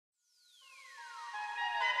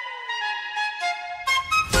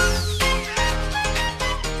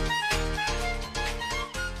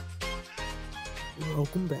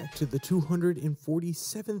welcome back to the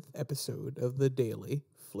 247th episode of the Daily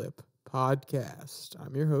Flip podcast.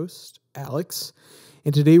 I'm your host, Alex,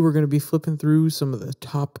 and today we're going to be flipping through some of the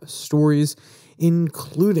top stories,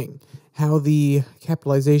 including how the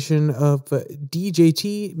capitalization of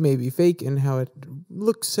DJT may be fake and how it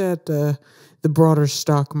looks at the broader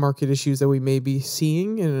stock market issues that we may be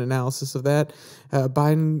seeing, and an analysis of that.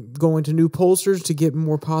 Biden going to new pollsters to get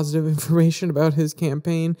more positive information about his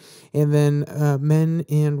campaign, and then men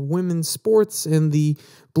and women's sports and the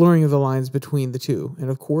blurring of the lines between the two. And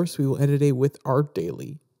of course, we will end today with our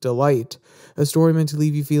daily delight, a story meant to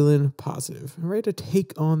leave you feeling positive and ready to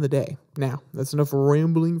take on the day. Now, that's enough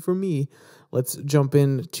rambling from me. Let's jump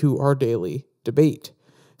into our daily debate.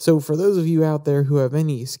 So for those of you out there who have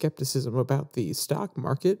any skepticism about the stock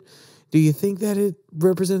market, do you think that it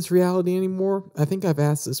represents reality anymore? I think I've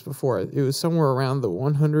asked this before. It was somewhere around the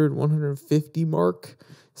 100, 150 mark,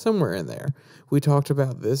 somewhere in there. We talked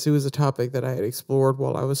about this. It was a topic that I had explored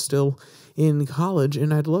while I was still in college,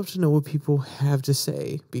 and I'd love to know what people have to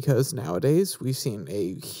say, because nowadays we've seen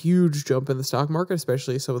a huge jump in the stock market,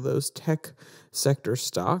 especially some of those tech sector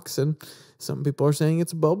stocks, and some people are saying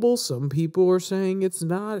it's a bubble, some people are saying it's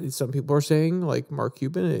not, some people are saying, like Mark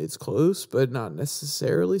Cuban, it's close, but not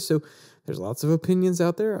necessarily. So there's lots of opinions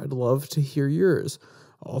out there. I'd love to hear yours.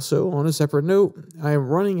 Also, on a separate note, I am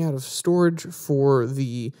running out of storage for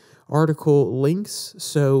the article links,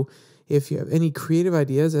 so if you have any creative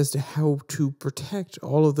ideas as to how to protect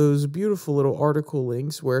all of those beautiful little article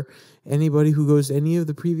links where anybody who goes to any of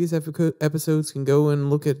the previous episodes can go and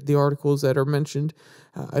look at the articles that are mentioned,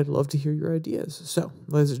 I'd love to hear your ideas. So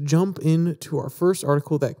let's jump into our first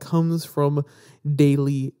article that comes from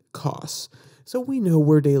Daily Costs. So we know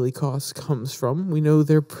where Daily Costs comes from. We know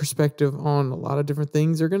their perspective on a lot of different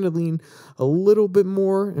things. They're going to lean a little bit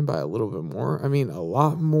more, and by a little bit more, I mean a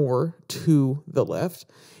lot more to the left.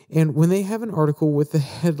 And when they have an article with the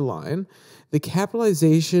headline, "The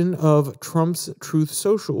capitalization of Trump's Truth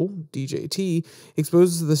Social, DJT,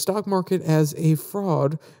 exposes the stock market as a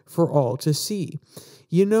fraud for all to see,"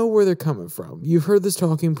 you know where they're coming from. You've heard this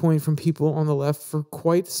talking point from people on the left for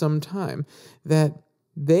quite some time, that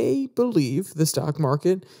they believe the stock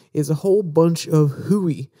market is a whole bunch of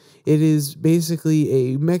hooey. It is basically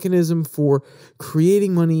a mechanism for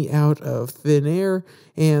creating money out of thin air,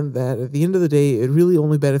 and that at the end of the day, it really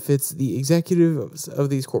only benefits the executives of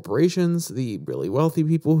these corporations, the really wealthy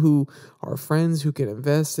people who are friends who can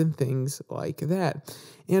invest in things like that.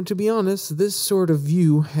 And to be honest, this sort of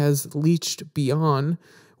view has leached beyond,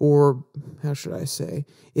 or how should I say,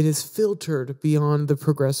 it is filtered beyond the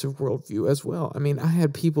progressive worldview as well. I mean, I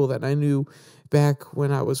had people that I knew back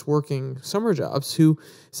when I was working summer jobs who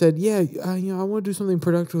said, I want to do something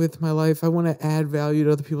productive with my life. I want to add value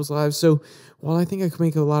to other people's lives. So while I think I could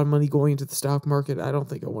make a lot of money going into the stock market, I don't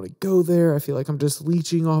think I want to go there. I feel like I'm just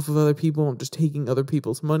leeching off of other people. I'm just taking other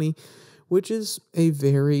people's money, which is a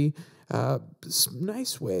very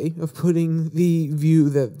nice way of putting the view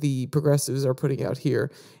that the progressives are putting out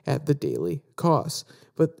here at the Daily Costs.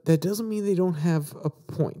 But that doesn't mean they don't have a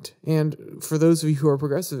point. And for those of you who are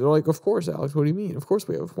progressive, they're like, of course, Alex, what do you mean? Of course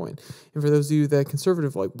we have a point. And for those of you that are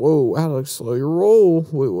conservative, like, whoa, Alex, slow your roll.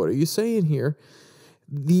 Wait, what are you saying here?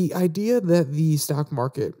 The idea that the stock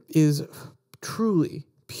market is truly,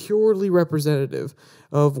 purely representative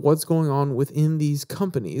of what's going on within these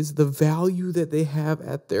companies, the value that they have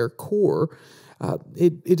at their core,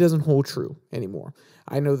 it doesn't hold true anymore.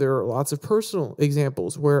 I know there are lots of personal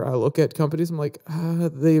examples where I look at companies, I'm like,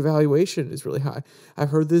 the evaluation is really high. I've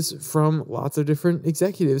heard this from lots of different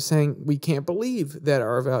executives saying, we can't believe that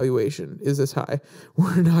our evaluation is this high.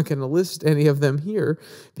 We're not going to list any of them here,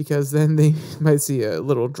 because then they might see a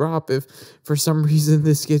little drop if for some reason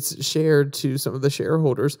this gets shared to some of the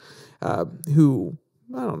shareholders who,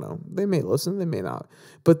 I don't know, they may listen, they may not.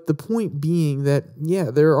 But the point being that,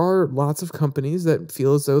 there are lots of companies that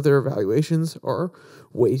feel as though their evaluations are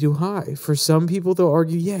way too high. For some people, they'll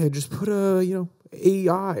argue, just put a,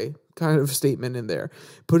 AI kind of statement in there.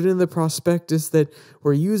 Put it in the prospectus that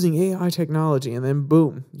we're using AI technology, and then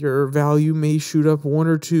boom, your value may shoot up 1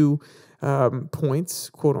 or 2 points,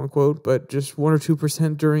 quote unquote, but just 1 or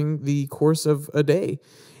 2% during the course of a day.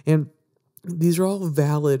 And these are all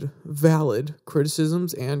valid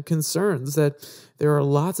criticisms and concerns, that there are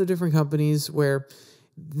lots of different companies where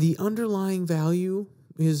the underlying value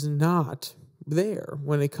is not there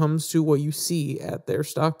when it comes to what you see at their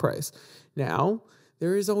stock price. Now,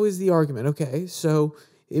 there is always the argument, okay, so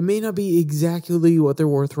it may not be exactly what they're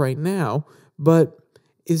worth right now, but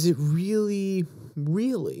is it really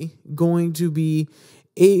going to be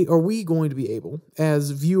are we going to be able,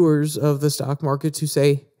 as viewers of the stock market, to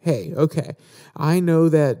say, hey, okay, I know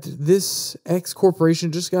that this X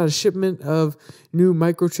corporation just got a shipment of new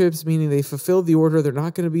microchips, meaning they fulfilled the order. They're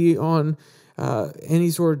not going to be on any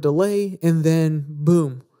sort of delay. And then,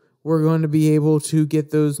 boom, we're going to be able to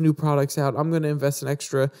get those new products out. I'm going to invest an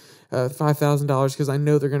extra $5,000 because I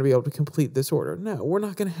know they're going to be able to complete this order. No, we're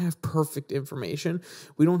not going to have perfect information.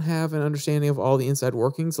 We don't have an understanding of all the inside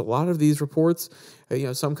workings. A lot of these reports,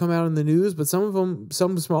 some come out in the news, but some of them,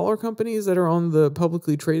 some smaller companies that are on the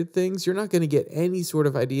publicly traded things, you're not going to get any sort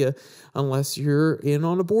of idea unless you're in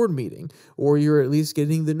on a board meeting, or you're at least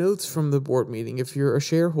getting the notes from the board meeting if you're a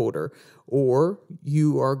shareholder, or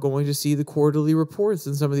you are going to see the quarterly reports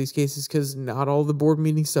in some of these cases, because not all the board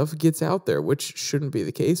meeting stuff gets out there, which shouldn't be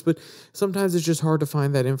the case. But sometimes it's just hard to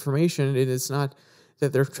find that information. And it's not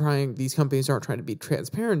that these companies aren't trying to be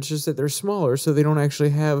transparent. It's just that they're smaller, so they don't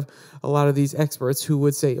actually have a lot of these experts who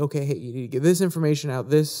would say, okay, hey, you need to get this information out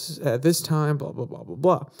at this time, blah, blah, blah, blah,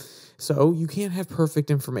 blah. So you can't have perfect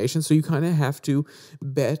information, so you kind of have to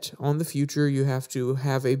bet on the future. You have to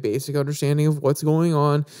have a basic understanding of what's going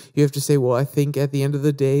on. You have to say, well, I think at the end of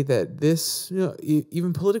the day that this,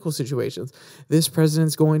 even political situations, this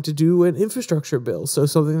president's going to do an infrastructure bill. So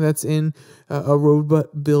something that's in a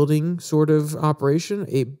road building sort of operation,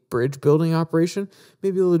 a bridge building operation,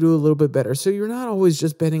 maybe they'll do a little bit better. So you're not always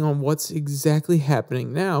just betting on what's exactly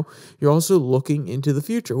happening now. You're also looking into the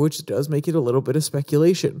future, which does make it a little bit of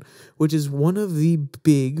speculation, which is one of the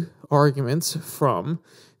big arguments from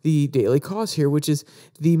the daily cause here, which is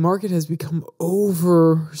the market has become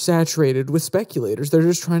oversaturated with speculators. They're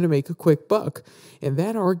just trying to make a quick buck. And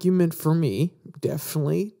that argument for me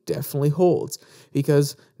definitely holds,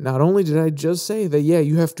 because not only did I just say that, yeah,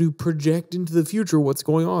 you have to project into the future what's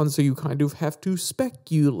going on, so you kind of have to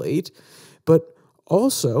speculate, but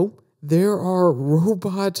also there are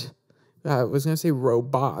I was going to say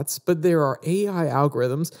robots, but there are AI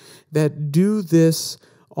algorithms that do this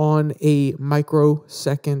on a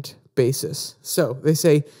microsecond basis. So they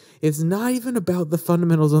say it's not even about the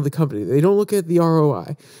fundamentals of the company. They don't look at the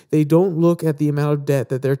ROI. They don't look at the amount of debt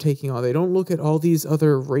that they're taking on. They don't look at all these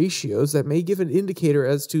other ratios that may give an indicator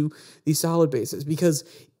as to the solid basis. Because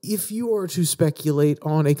if you are to speculate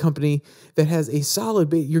on a company that has a solid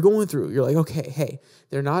base, you're like, okay, hey,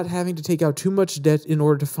 they're not having to take out too much debt in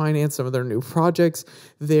order to finance some of their new projects.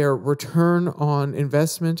 Their return on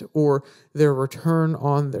investment or their return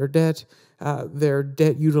on their debt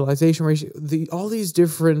utilization ratio, all these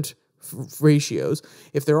different ratios,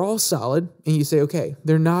 if they're all solid and you say, okay,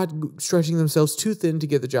 they're not stretching themselves too thin to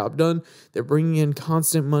get the job done, they're bringing in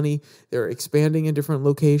constant money, they're expanding in different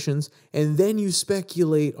locations, and then you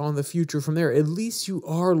speculate on the future from there, at least you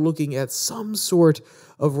are looking at some sort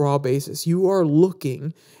of raw basis. You are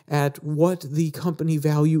looking at what the company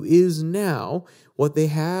value is now, what they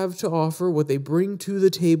have to offer, what they bring to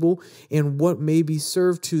the table, and what may be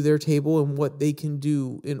served to their table, and what they can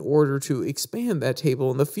do in order to expand that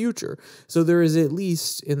table in the future. So there is, at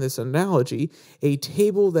least in this analogy, a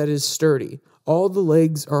table that is sturdy. All the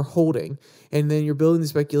legs are holding, and then you're building the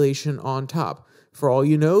speculation on top. For all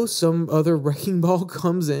you know, some other wrecking ball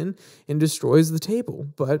comes in and destroys the table.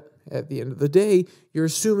 But at the end of the day, you're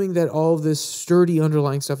assuming that all of this sturdy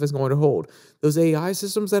underlying stuff is going to hold. Those AI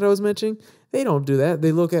systems that I was mentioning, they don't do that.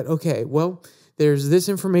 They look at, okay, well, there's this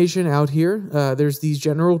information out here. There's these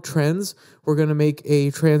general trends. We're going to make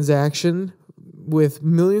a transaction with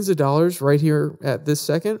millions of dollars right here at this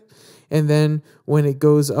second. And then when it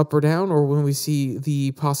goes up or down, or when we see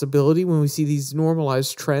the possibility, when we see these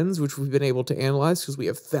normalized trends, which we've been able to analyze because we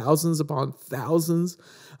have thousands upon thousands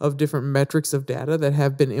of different metrics of data that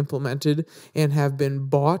have been implemented and have been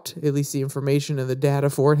bought, at least the information and the data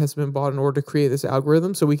for it has been bought in order to create this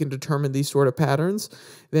algorithm so we can determine these sort of patterns,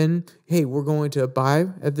 then, hey, we're going to buy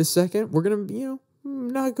at this second. We're going to,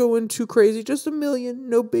 not going too crazy, just $1 million,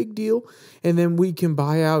 no big deal. And then we can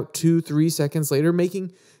buy out 2-3 seconds later,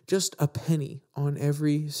 making just a penny on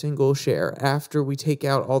every single share after we take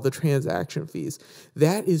out all the transaction fees.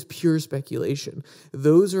 That is pure speculation.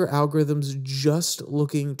 Those are algorithms just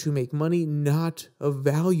looking to make money, not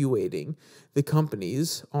evaluating the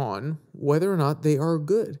companies on whether or not they are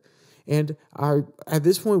good. And at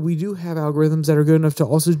this point, we do have algorithms that are good enough to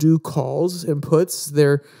also do calls and puts.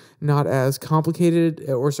 They're not as complicated,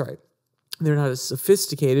 they're not as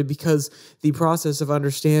sophisticated, because the process of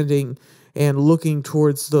understanding and looking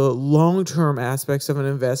towards the long-term aspects of an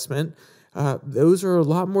investment, those are a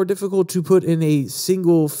lot more difficult to put in a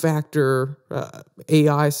single-factor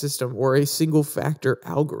AI system or a single-factor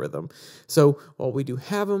algorithm. So while we do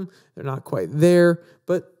have them, they're not quite there,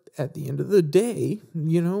 but at the end of the day,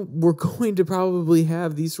 we're going to probably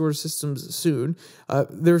have these sort of systems soon.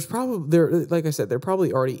 Like I said, they're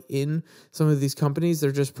probably already in some of these companies.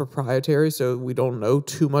 They're just proprietary, so we don't know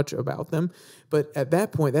too much about them. But at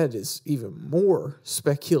that point, that is even more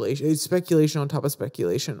speculation. It's speculation on top of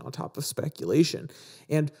speculation on top of speculation.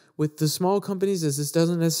 And with the small companies, this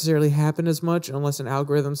doesn't necessarily happen as much unless an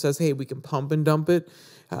algorithm says, hey, we can pump and dump it.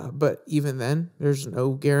 But even then, there's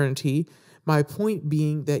no guarantee. My point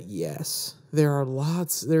being that, yes, there are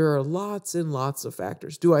lots and lots of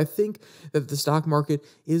factors. Do I think that the stock market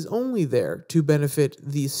is only there to benefit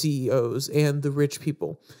the CEOs and the rich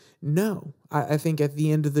people? No. I think at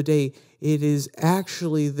the end of the day, it is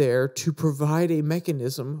actually there to provide a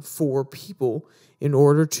mechanism for people in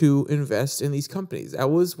order to invest in these companies. That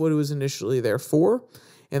was what it was initially there for,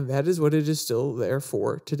 and that is what it is still there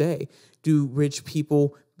for today. Do rich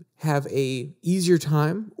people have a easier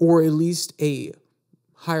time, or at least a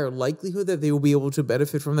higher likelihood that they will be able to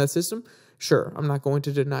benefit from that system? Sure, I'm not going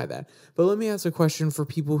to deny that. But let me ask a question for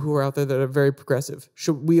people who are out there that are very progressive.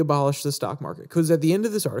 Should we abolish the stock market? Because at the end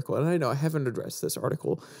of this article, and I know I haven't addressed this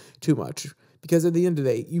article too much, because at the end of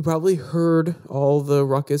the day, you probably heard all the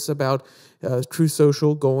ruckus about Truth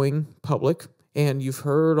Social going public. And you've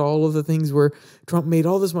heard all of the things where Trump made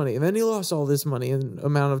all this money and then he lost all this money in an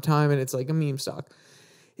amount of time, and it's like a meme stock.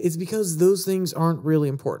 It's because those things aren't really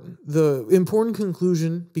important. The important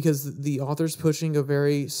conclusion, because the author's pushing a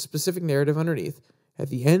very specific narrative underneath, at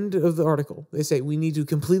the end of the article, they say we need to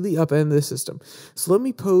completely upend this system. So let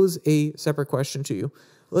me pose a separate question to you.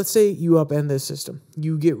 Let's say you upend this system.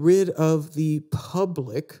 You get rid of the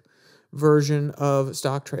public version of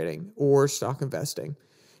stock trading or stock investing.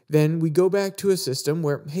 Then we go back to a system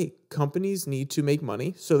where, hey, companies need to make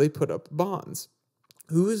money, so they put up bonds.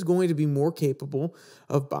 Who is going to be more capable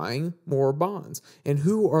of buying more bonds? And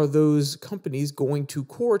who are those companies going to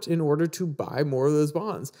court in order to buy more of those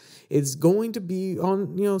bonds? It's going to be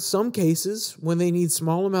on, some cases when they need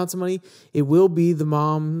small amounts of money, it will be the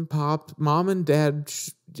mom and dad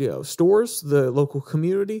stores, the local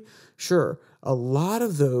community. Sure. A lot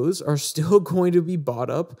of those are still going to be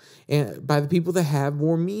bought up and by the people that have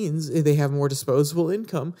more means. They have more disposable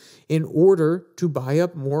income in order to buy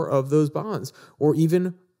up more of those bonds, or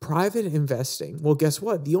even private investing. Well, guess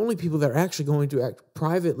what? The only people that are actually going to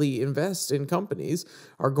privately invest in companies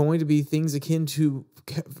are going to be things akin to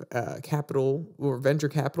capital or venture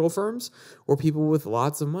capital firms or people with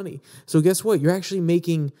lots of money. So guess what? You're actually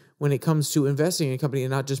making, when it comes to investing in a company and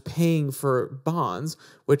not just paying for bonds,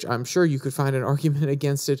 which I'm sure you could find an argument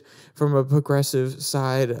against it from a progressive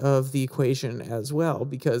side of the equation as well,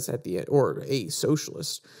 because at the end, or a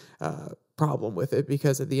socialist problem with it,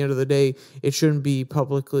 because at the end of the day, it shouldn't be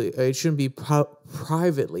privately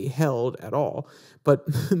held at all. But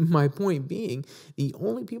my point being, the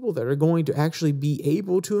only people that are going to actually be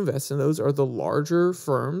able to invest in those are the larger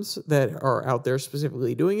firms that are out there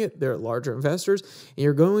specifically doing it. They're larger investors, and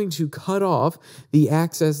you're going to cut off the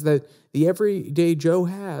access that the everyday Joe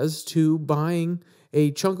has to buying a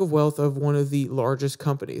chunk of wealth of one of the largest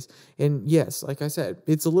companies. And yes, like I said,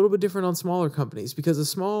 it's a little bit different on smaller companies, because a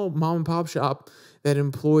small mom and pop shop that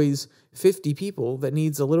employs 50 people that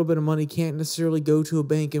needs a little bit of money can't necessarily go to a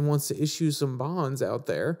bank and wants to issue some bonds out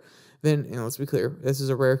there. Then, let's be clear, this is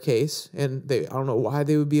a rare case, and I don't know why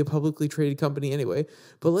they would be a publicly traded company anyway,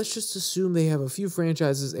 but let's just assume they have a few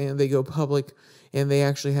franchises and they go public and they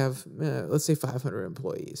actually have, let's say 500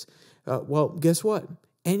 employees. Well, guess what?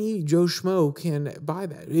 Any Joe Schmo can buy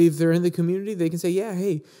that. If they're in the community, they can say, yeah,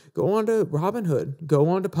 hey, go on to Robinhood, go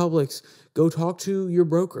on to Publix, go talk to your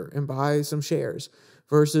broker and buy some shares.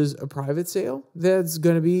 Versus a private sale, that's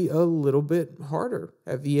going to be a little bit harder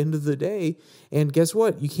at the end of the day. And guess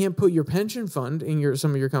what? You can't put your pension fund in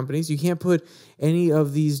some of your companies. You can't put any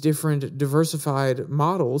of these different diversified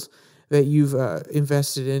models that you've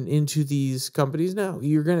invested into these companies. No,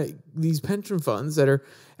 these pension funds that are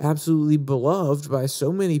absolutely beloved by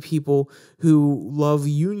so many people who love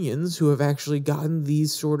unions, who have actually gotten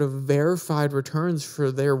these sort of verified returns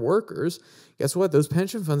for their workers. Guess what? Those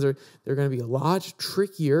pension funds they're going to be a lot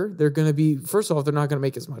trickier. They're going to be, first off, they're not going to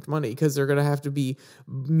make as much money because they're going to have to be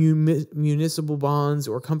municipal bonds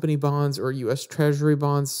or company bonds or U.S. Treasury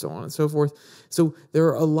bonds, so on and so forth. So there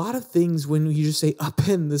are a lot of things when you just say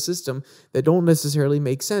upend the system that don't necessarily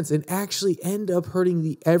make sense and actually end up hurting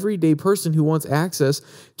the everyday person who wants access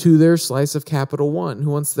to their slice of Capital One,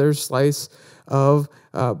 who wants their slice of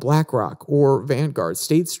BlackRock or Vanguard,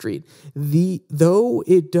 State Street. Though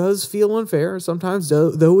it does feel unfair sometimes,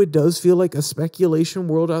 though it does feel like a speculation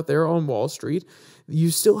world out there on Wall Street, you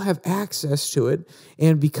still have access to it.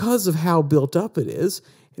 And because of how built up it is,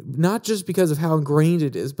 not just because of how ingrained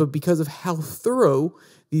it is, but because of how thorough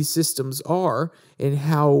these systems are and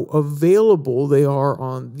how available they are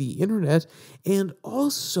on the internet, and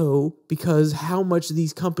also because how much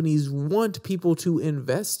these companies want people to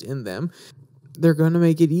invest in them. They're going to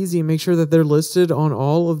make it easy and make sure that they're listed on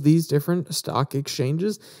all of these different stock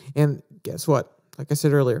exchanges. And guess what? Like I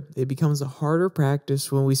said earlier, it becomes a harder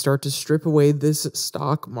practice when we start to strip away this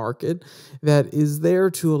stock market that is there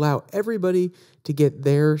to allow everybody to get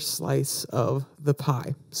their slice of the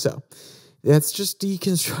pie. So that's just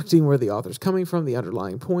deconstructing where the author's coming from, the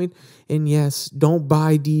underlying point. And yes, don't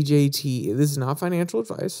buy DJT. This is not financial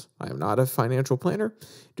advice. I am not a financial planner.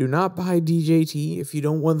 Do not buy DJT if you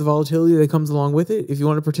don't want the volatility that comes along with it. If you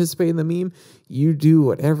want to participate in the meme, you do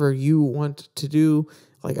whatever you want to do.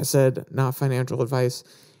 Like I said, not financial advice,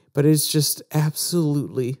 but it's just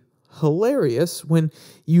absolutely hilarious when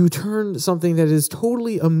you turn something that is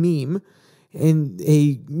totally a meme and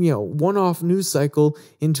a one-off news cycle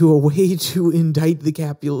into a way to indict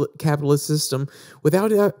the capitalist system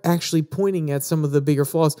without actually pointing at some of the bigger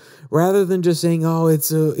flaws, rather than just saying, oh,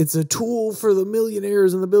 it's a tool for the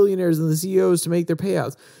millionaires and the billionaires and the CEOs to make their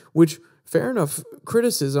payouts, which, fair enough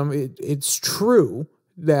criticism, it's true.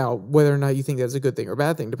 Now, whether or not you think that's a good thing or a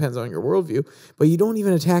bad thing depends on your worldview, but you don't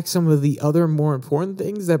even attack some of the other more important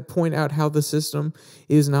things that point out how the system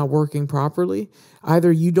is not working properly.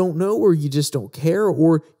 Either you don't know or you just don't care,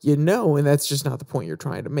 or you know, and that's just not the point you're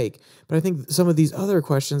trying to make. But I think some of these other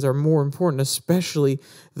questions are more important, especially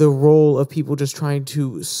the role of people just trying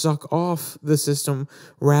to suck off the system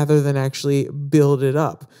rather than actually build it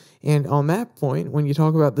up. And on that point, when you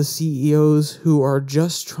talk about the CEOs who are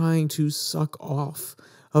just trying to suck off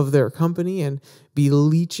of their company and be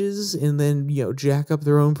leeches and then, jack up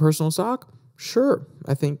their own personal stock, sure,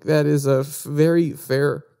 I think that is a very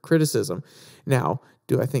fair criticism. Now,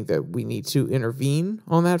 do I think that we need to intervene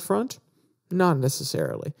on that front? Not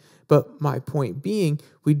necessarily. But my point being,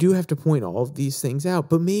 we do have to point all of these things out,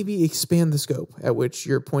 but maybe expand the scope at which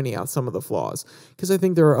you're pointing out some of the flaws. Because I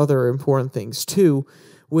think there are other important things too,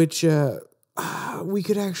 which we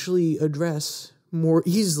could actually address more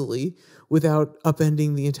easily without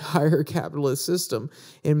upending the entire capitalist system.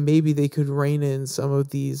 And maybe they could rein in some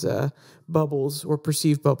of these bubbles or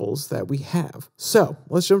perceived bubbles that we have. So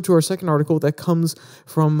let's jump to our second article that comes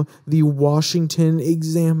from the Washington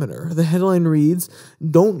Examiner. The headline reads,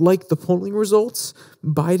 "Don't like the polling results?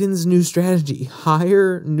 Biden's new strategy,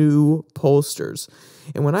 hire new pollsters."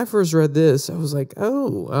 And when I first read this, I was like,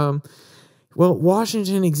 well,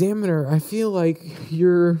 Washington Examiner, I feel like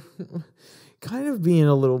you're kind of being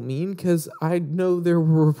a little mean, because I know there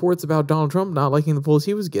were reports about Donald Trump not liking the polls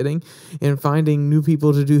he was getting and finding new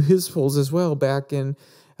people to do his polls as well back in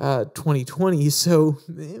 2020. So,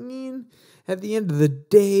 I mean, at the end of the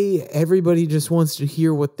day, everybody just wants to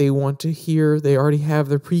hear what they want to hear. They already have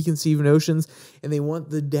their preconceived notions, and they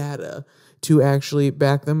want the data to actually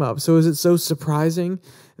back them up. So is it so surprising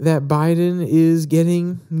that Biden is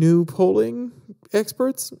getting new polling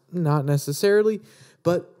experts? Not necessarily.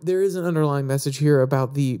 But there is an underlying message here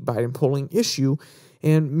about the Biden polling issue,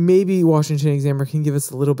 and maybe Washington Examiner can give us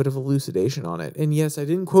a little bit of elucidation on it. And yes, I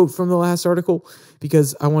didn't quote from the last article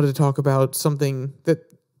because I wanted to talk about something that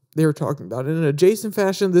they were talking about in an adjacent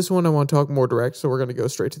fashion. This one I want to talk more direct, so we're going to go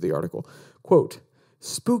straight to the article. Quote,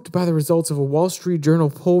 "Spooked by the results of a Wall Street Journal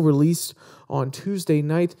poll released on Tuesday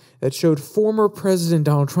night that showed former President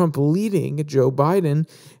Donald Trump leading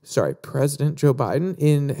President Joe Biden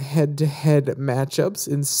in head-to-head matchups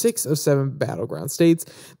in 6 of 7 battleground states,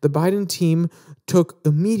 the Biden team took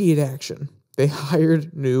immediate action. They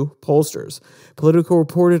hired new pollsters. Politico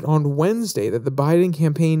reported on Wednesday that the Biden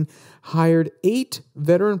campaign hired 8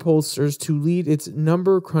 veteran pollsters to lead its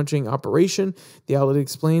number-crunching operation. The outlet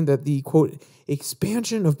explained that the, quote,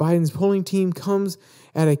 expansion of Biden's polling team comes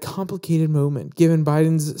at a complicated moment, given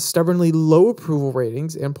Biden's stubbornly low approval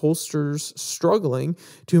ratings and pollsters struggling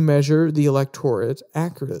to measure the electorate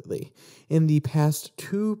accurately in the past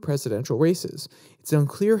 2 presidential races. It's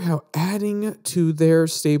unclear how adding to their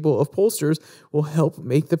stable of pollsters will help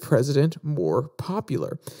make the president more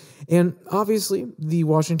popular." And obviously, the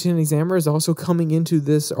Washington Examiner is also coming into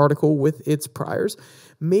this article with its priors.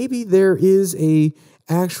 Maybe there is a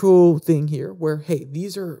actual thing here where, hey,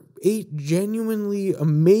 these are 8 genuinely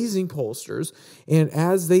amazing pollsters, and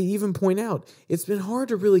as they even point out, it's been hard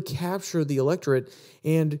to really capture the electorate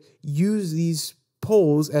and use these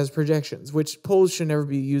polls as projections, which polls should never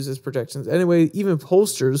be used as projections. Anyway, even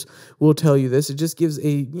pollsters will tell you this. It just gives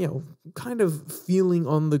a, kind of feeling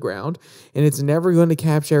on the ground, and it's never going to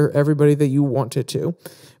capture everybody that you want it to.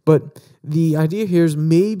 But the idea here is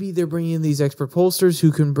maybe they're bringing in these expert pollsters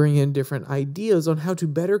who can bring in different ideas on how to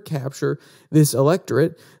better capture this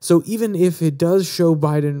electorate. So even if it does show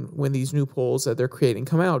Biden, when these new polls that they're creating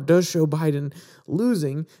come out, does show Biden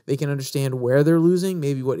losing, they can understand where they're losing,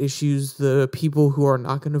 maybe what issues the people who are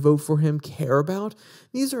not going to vote for him care about.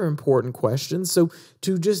 These are important questions. So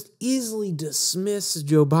to just easily dismiss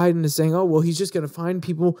Joe Biden as saying, oh, well, he's just going to find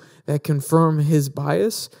people that confirm his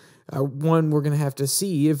bias. One, we're going to have to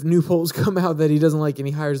see if new polls come out that he doesn't like and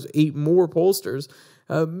he hires 8 more pollsters.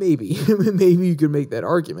 Maybe you could make that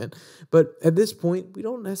argument. But at this point, we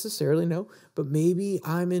don't necessarily know. But maybe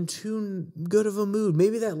I'm in too good of a mood.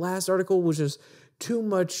 Maybe that last article was just too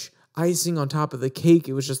much icing on top of the cake.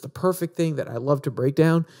 It was just the perfect thing that I love to break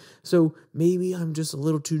down. So maybe I'm just a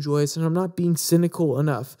little too joyous and I'm not being cynical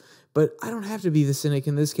enough. But I don't have to be the cynic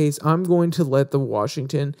in this case. I'm going to let the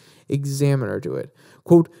Washington Examiner do it.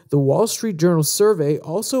 Quote, the Wall Street Journal survey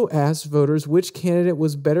also asked voters which candidate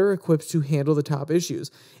was better equipped to handle the top issues.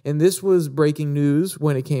 And this was breaking news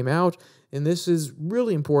when it came out. And this is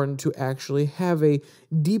really important to actually have a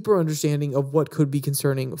deeper understanding of what could be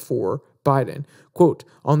concerning for Biden. Quote,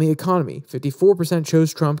 on the economy, 54%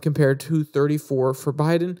 chose Trump compared to 34% for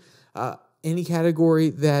Biden. Any category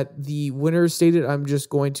that the winner stated, I'm just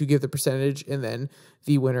going to give the percentage and then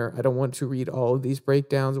the winner. I don't want to read all of these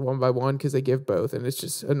breakdowns one by one because they give both, and it's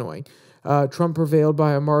just annoying. Trump prevailed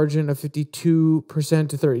by a margin of 52% to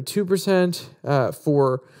 32%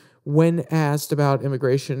 for when asked about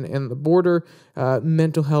immigration and the border,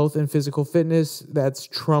 mental health and physical fitness. That's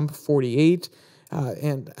Trump 48%.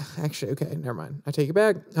 And actually, okay, never mind. I take it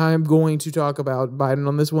back. I'm going to talk about Biden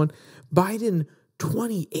on this one. Biden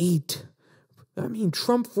 28%. I mean,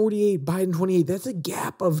 Trump 48%, Biden 28%. That's a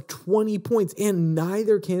gap of 20 points, and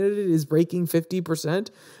neither candidate is breaking 50%,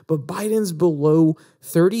 but Biden's below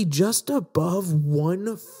 30%, just above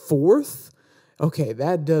 1/4. Okay,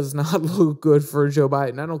 that does not look good for Joe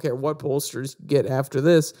Biden. I don't care what pollsters get after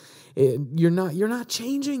this. You're not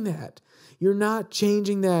changing that. You're not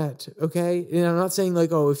changing that, okay? And I'm not saying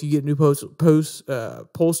like, oh, if you get new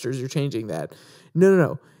pollsters, you're changing that.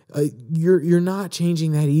 No. You're not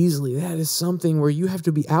changing that easily. That is something where you have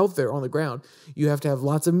to be out there on the ground. You have to have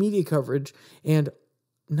lots of media coverage, and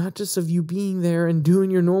not just of you being there and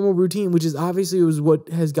doing your normal routine, which is obviously was what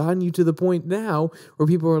has gotten you to the point now where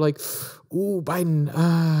people are like, ooh, Biden,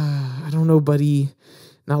 I don't know, buddy.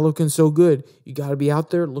 Not looking so good. You got to be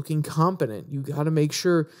out there looking competent. You got to make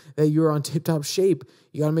sure that you're on tip-top shape.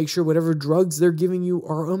 You got to make sure whatever drugs they're giving you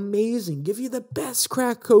are amazing. Give you the best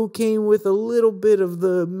crack cocaine with a little bit of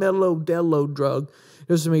the mellow-dello drug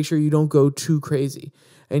just to make sure you don't go too crazy.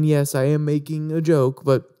 And yes, I am making a joke,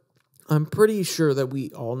 but I'm pretty sure that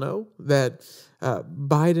we all know that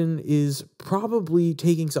Biden is probably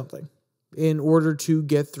taking something in order to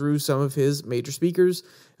get through some of his major speeches.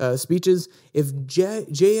 If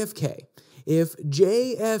JFK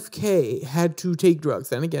had to take drugs,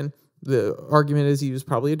 then again, the argument is he was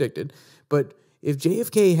probably addicted, but if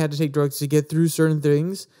JFK had to take drugs to get through certain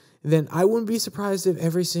things, then I wouldn't be surprised if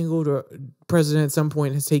every single president at some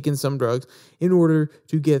point has taken some drugs in order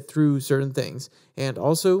to get through certain things. And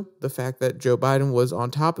also the fact that Joe Biden was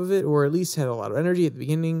on top of it, or at least had a lot of energy at the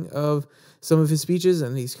beginning of some of his speeches,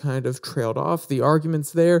 and he's kind of trailed off. The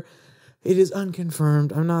arguments there, it is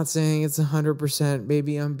unconfirmed. I'm not saying it's 100%.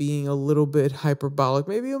 Maybe I'm being a little bit hyperbolic.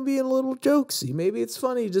 Maybe I'm being a little jokesy. Maybe it's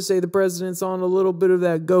funny to say the president's on a little bit of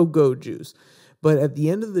that go-go juice. But at the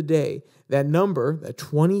end of the day, that number, that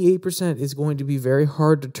 28%, is going to be very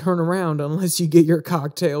hard to turn around unless you get your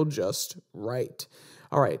cocktail just right.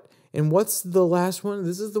 All right, and what's the last one?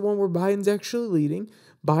 This is the one where Biden's actually leading.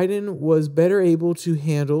 Biden was better able to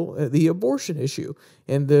handle the abortion issue,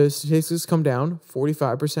 and the statistics come down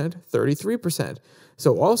 45%, 33%.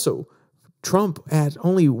 So also, Trump at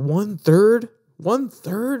only 1/3,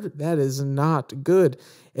 that is not good.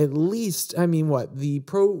 At least, I mean, what, the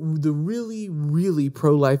really, really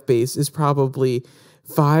pro-life base is probably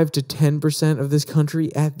 5 to 10% of this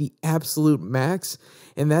country at the absolute max.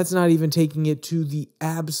 And that's not even taking it to the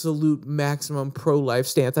absolute maximum pro-life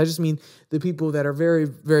stance. I just mean the people that are very,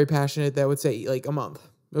 very passionate that would say like a month,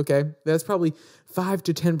 okay? That's probably 5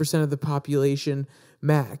 to 10% of the population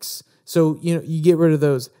max. So, you get rid of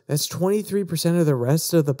those. That's 23% of the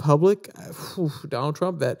rest of the public. Donald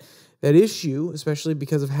Trump, that issue, especially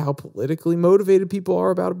because of how politically motivated people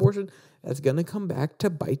are about abortion, that's going to come back to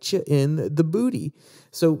bite you in the booty.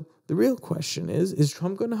 So the real question is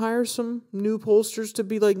Trump going to hire some new pollsters to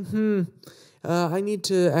be like, I need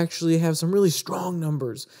to actually have some really strong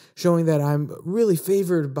numbers showing that I'm really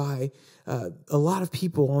favored by a lot of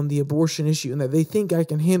people on the abortion issue and that they think I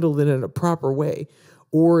can handle it in a proper way?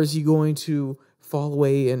 Or is he going to fall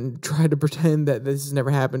away and try to pretend that this has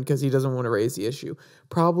never happened because he doesn't want to raise the issue?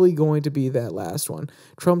 Probably going to be that last one.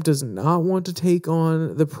 Trump does not want to take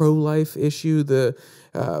on the pro-life issue, the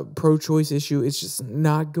pro-choice issue. It's just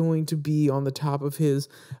not going to be on the top of his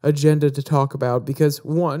agenda to talk about because,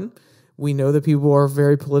 one, we know that people are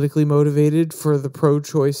very politically motivated for the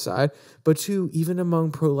pro-choice side, but two, even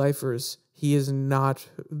among pro-lifers, he is not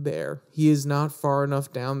there. He is not far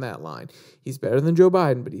enough down that line. He's better than Joe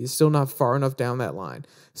Biden, but he's still not far enough down that line.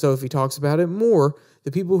 So if he talks about it more,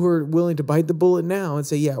 the people who are willing to bite the bullet now and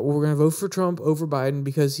say, yeah, well, we're going to vote for Trump over Biden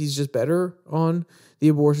because he's just better on the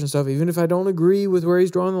abortion stuff. Even if I don't agree with where he's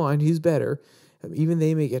drawing the line, he's better. Even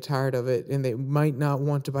they may get tired of it, and they might not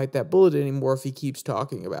want to bite that bullet anymore if he keeps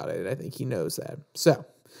talking about it. And I think he knows that. So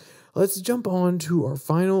let's jump on to our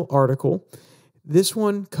final article. This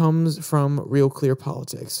one comes from Real Clear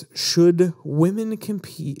Politics. Should women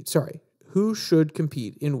compete? Who should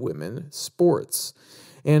compete in women's sports?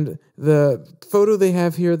 And the photo they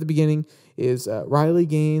have here at the beginning is Riley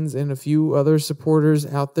Gaines and a few other supporters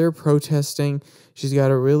out there protesting. She's got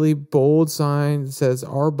a really bold sign that says,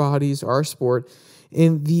 "Our bodies, our sport."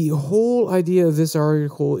 And the whole idea of this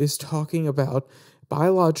article is talking about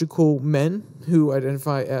biological men who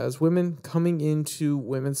identify as women coming into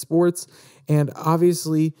women's sports. And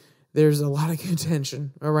obviously, there's a lot of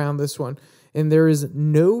contention around this one. And there is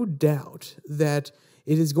no doubt that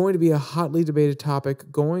it is going to be a hotly debated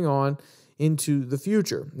topic going on into the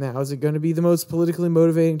future. Now, is it going to be the most politically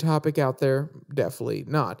motivating topic out there? Definitely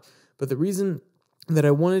not. But the reason that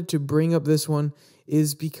I wanted to bring up this one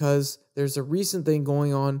is because there's a recent thing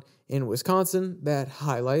going on in Wisconsin that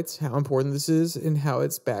highlights how important this is and how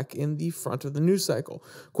it's back in the front of the news cycle.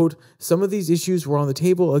 Quote, some of these issues were on the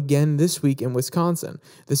table again this week in Wisconsin.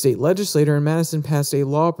 The state legislature in Madison passed a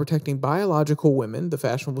law protecting biological women, the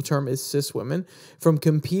fashionable term is cis women, from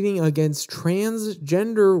competing against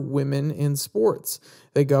transgender women in sports.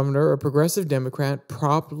 The governor, a progressive Democrat,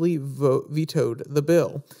 promptly vetoed the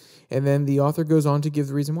bill. And then the author goes on to give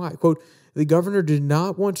the reason why. Quote, the governor did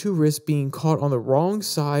not want to risk being caught on the wrong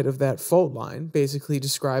side of that fault line, basically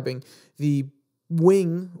describing the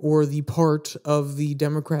wing or the part of the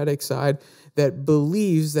Democratic side that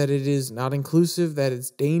believes that it is not inclusive, that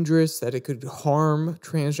it's dangerous, that it could harm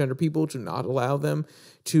transgender people to not allow them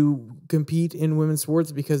to compete in women's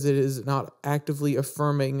sports because it is not actively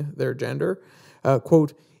affirming their gender.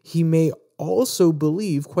 Quote, he may also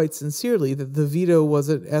believe quite sincerely that the veto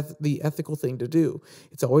wasn't the ethical thing to do.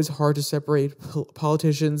 It's always hard to separate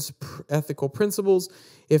politicians' ethical principles,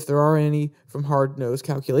 if there are any, from hard-nosed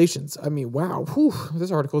calculations. I mean, wow, this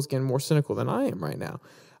article is getting more cynical than I am right now.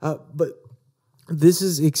 But this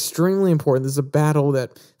is extremely important. This is a battle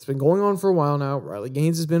that's been going on for a while now. Riley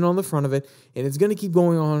Gaines has been on the front of it, and it's going to keep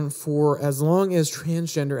going on for as long as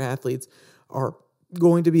transgender athletes are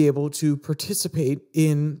going to be able to participate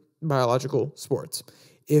in biological sports.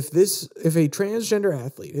 If a transgender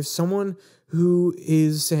athlete, if someone who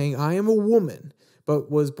is saying, I am a woman,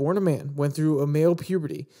 but was born a man, went through a male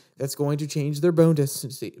puberty, that's going to change their bone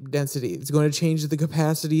density. It's going to change the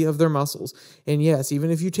capacity of their muscles. And yes,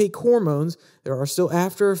 even if you take hormones, there are still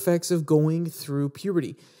after effects of going through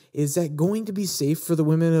puberty. Is that going to be safe for the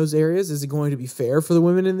women in those areas? Is it going to be fair for the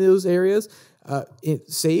women in those areas?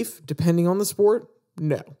 Safe, depending on the sport?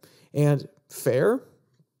 No. And fair?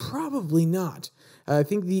 Probably not. I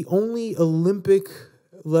think the only Olympic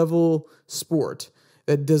level sport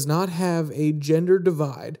that does not have a gender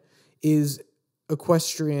divide is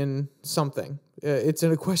equestrian something. It's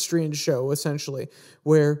an equestrian show, essentially,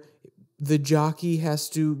 where the jockey has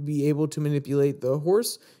to be able to manipulate the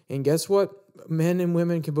horse. And guess what? Men and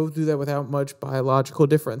women can both do that without much biological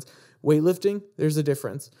difference. Weightlifting, there's a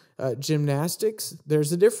difference. Gymnastics,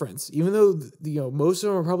 there's a difference. Even though most of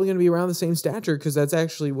them are probably going to be around the same stature, because that's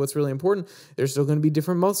actually what's really important. There's still going to be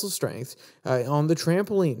different muscle strength. On the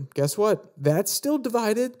trampoline, guess what? That's still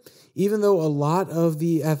divided. Even though a lot of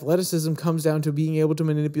the athleticism comes down to being able to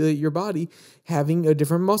manipulate your body, having a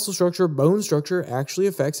different muscle structure, bone structure actually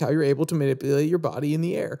affects how you're able to manipulate your body in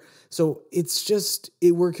the air. So it's just,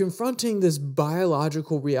 we're confronting this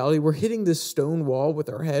biological reality. We're hitting this stone wall with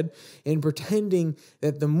our head and pretending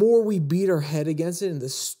that the more we beat our head against it and the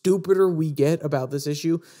stupider we get about this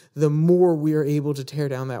issue, the more we are able to tear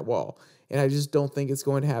down that wall. And I just don't think it's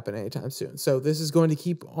going to happen anytime soon. So this is going to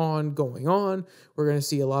keep on going on. We're going to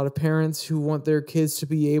see a lot of parents who want their kids to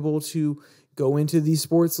be able to go into these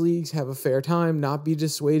sports leagues, have a fair time, not be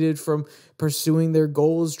dissuaded from pursuing their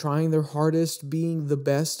goals, trying their hardest, being the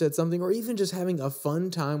best at something, or even just having a fun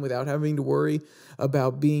time without having to worry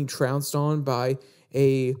about being trounced on by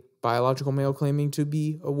a biological male claiming to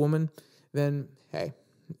be a woman. Then, hey,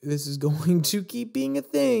 this is going to keep being a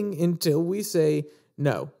thing until we say,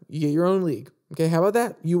 no, you get your own league. Okay, how about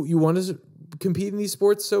that? You want to compete in these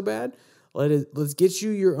sports so bad? Let's get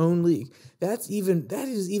you your own league. That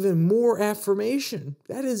is even more affirmation.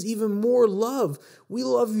 That is even more love. We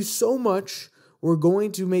love you so much. We're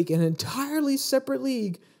going to make an entirely separate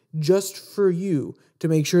league just for you to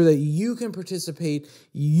make sure that you can participate.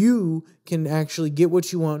 You can actually get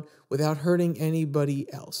what you want without hurting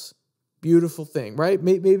anybody else. Beautiful thing, right?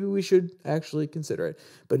 Maybe we should actually consider it.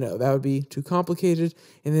 But no, that would be too complicated,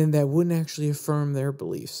 and then that wouldn't actually affirm their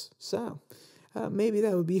beliefs. So maybe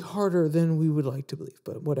that would be harder than we would like to believe,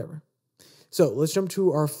 but whatever. So let's jump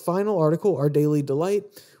to our final article, our daily delight.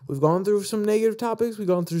 We've gone through some negative topics. We've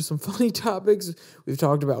gone through some funny topics. We've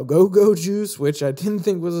talked about go-go juice, which I didn't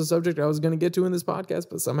think was a subject I was going to get to in this podcast,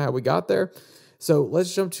 but somehow we got there. So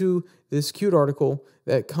let's jump to this cute article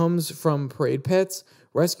that comes from Parade Pets.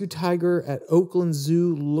 Rescue tiger at Oakland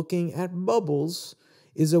Zoo looking at bubbles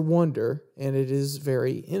is a wonder, and it is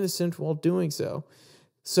very innocent while doing so.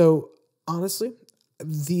 So honestly,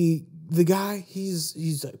 the guy,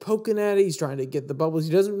 he's like poking at it. He's trying to get the bubbles.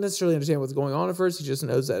 He doesn't necessarily understand what's going on at first. He just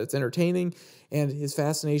knows that it's entertaining, and his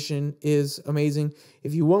fascination is amazing.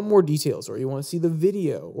 If you want more details, or you want to see the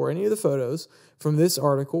video or any of the photos from this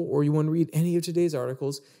article, or you want to read any of today's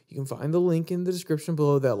articles, you can find the link in the description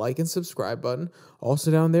below, that like and subscribe button. Also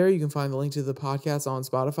down there, you can find the link to the podcast on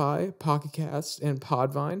Spotify, Pocket Cast, and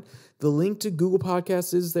Podvine. The link to Google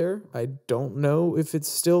Podcasts is there. I don't know if it's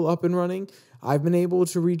still up and running. I've been able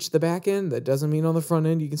to reach the back end. That doesn't mean on the front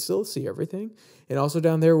end you can still see everything. And also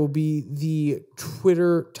down there will be the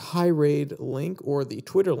Twitter tirade link, or the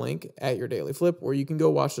Twitter link at your Daily Flip, where you can go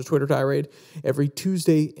watch the Twitter tirade every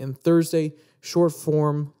Tuesday and Thursday. Short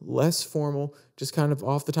form, less formal, just kind of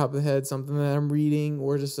off the top of the head, something that I'm reading,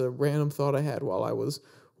 or just a random thought I had while I was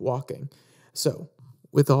walking. So,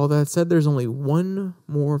 with all that said, there's only one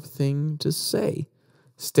more thing to say.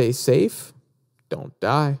 Stay safe, don't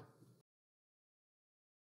die.